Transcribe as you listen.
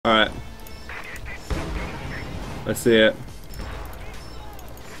I see it.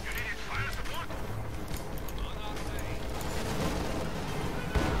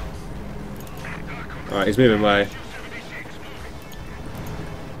 Alright, he's moving away.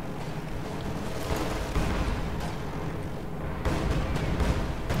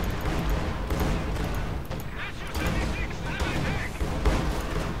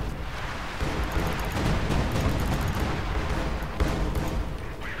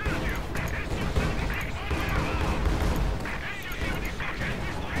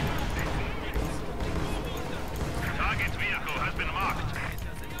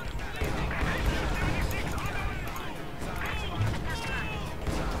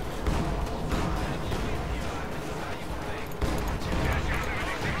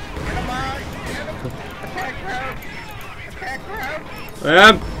 I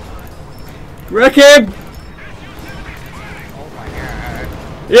am! Wreck him! Oh my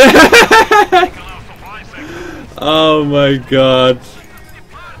god. Yeah! Oh my god.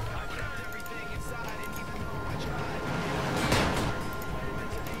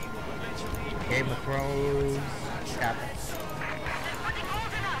 Game of Thrones.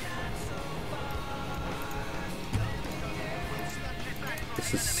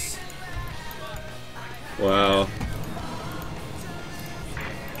 This is... Wow.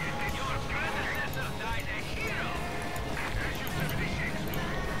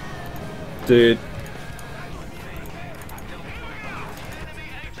 Dude.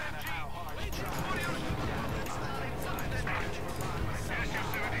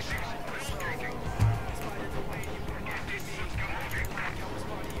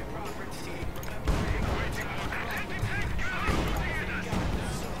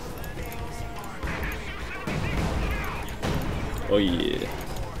 Oh yeah.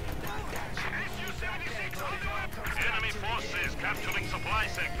 Enemy forces capturing supply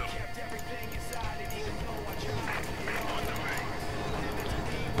sector.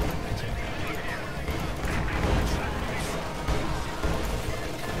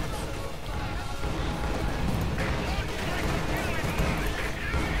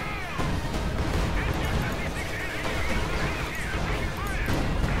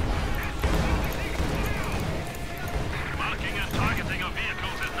 Marking and targeting of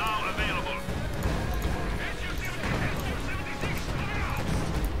vehicles is now available.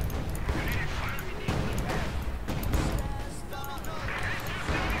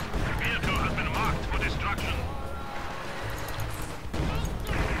 Vehicle has been marked for destruction.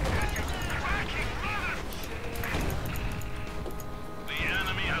 The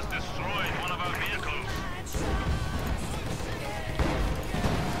enemy has destroyed one of our vehicles.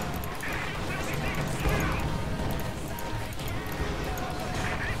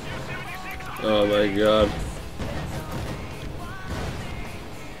 Oh my god.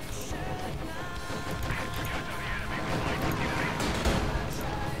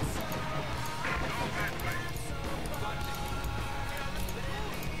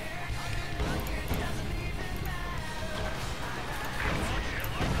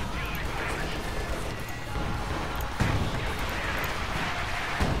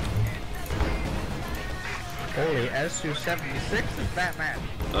 Holy Su76 is Batman.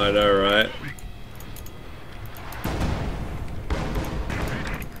 I know, right?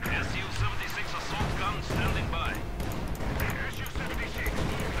 Su76 assault gun standing by. Su76,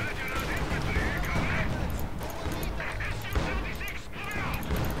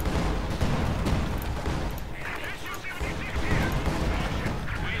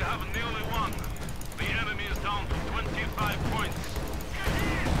 we have nearly won. The enemy is down to 25 points.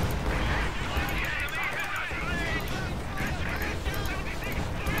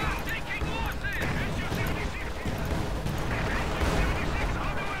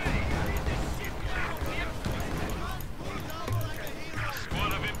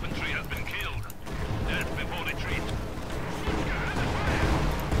 Squad of infantry has been killed. Death before retreat.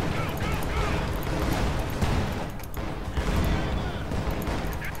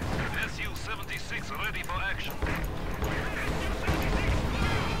 Su76 ready for action.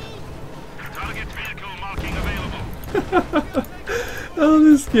 Target vehicle marking available. Oh,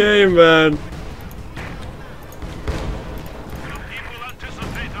 this game, man. The people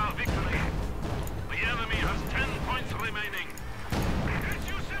anticipate our victory. The enemy has 10 points remaining.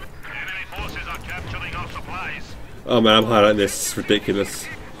 Enemy forces are capturing our supplies. Oh man, I'm highlighting this. It's ridiculous.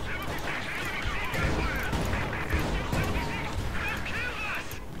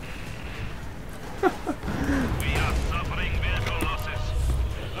 We are suffering vehicle losses.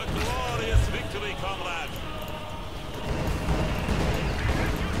 A glorious victory, comrade.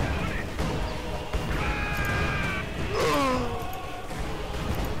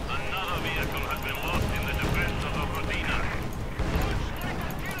 Another vehicle has been lost in the defense of the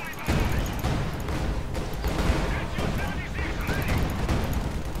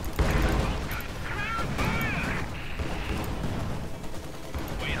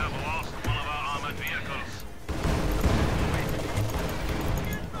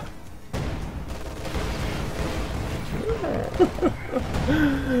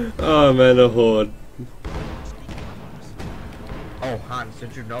Oh man, a Horde. Oh, Hans,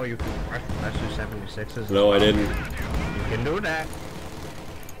 did you know you can crush Su76s? No, I didn't. You can do that.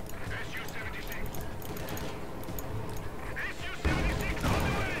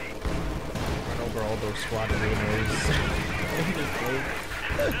 Run over all those squad leaders.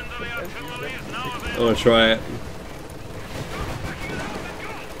 I wanna try it.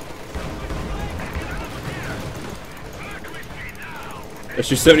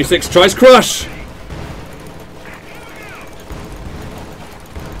 Su76 tries crush!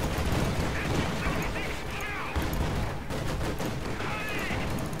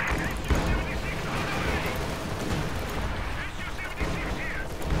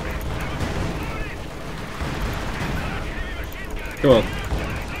 Come on.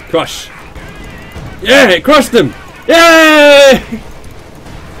 Crush! Yeah, it crushed him! Yay!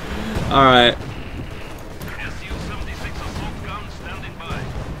 Alright. Su76 assault gun standing by.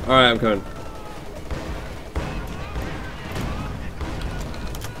 Alright, I'm coming.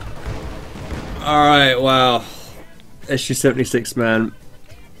 Alright, wow. Su76, man.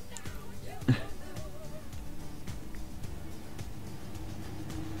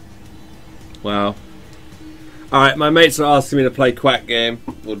 Wow. Alright, my mates are asking me to play Quack game,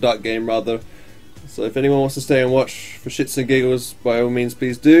 or Duck game rather. So if anyone wants to stay and watch for shits and giggles, by all means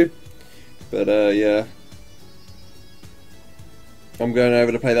please do. But yeah. I'm going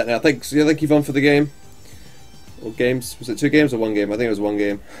over to play that now. Thanks, yeah, thank you Yvonne for the game. Or games, was it 2 games or 1 game? I think it was 1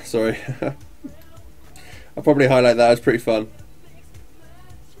 game, sorry. I'll probably highlight that, it's pretty fun.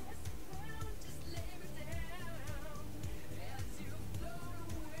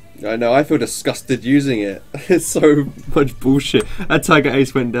 I know, I feel disgusted using it. It's so much bullshit. That Tiger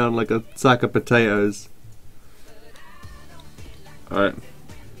Ace went down like a sack of potatoes. Alright.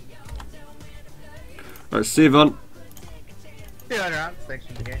 Alright, see you, Yvonne. See you later, Hans. Thanks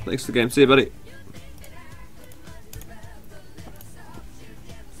for the game. Thanks for the game. See you, buddy.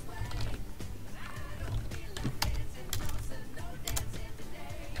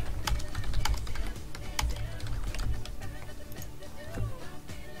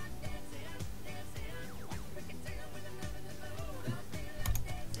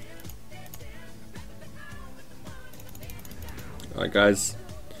 Alright guys,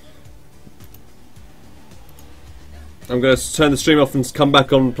 I'm going to turn the stream off and come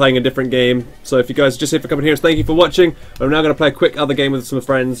back on playing a different game. So if you guys are just here for coming here, thank you for watching. I'm now going to play a quick other game with some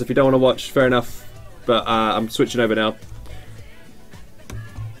friends. If you don't want to watch, fair enough, but I'm switching over now.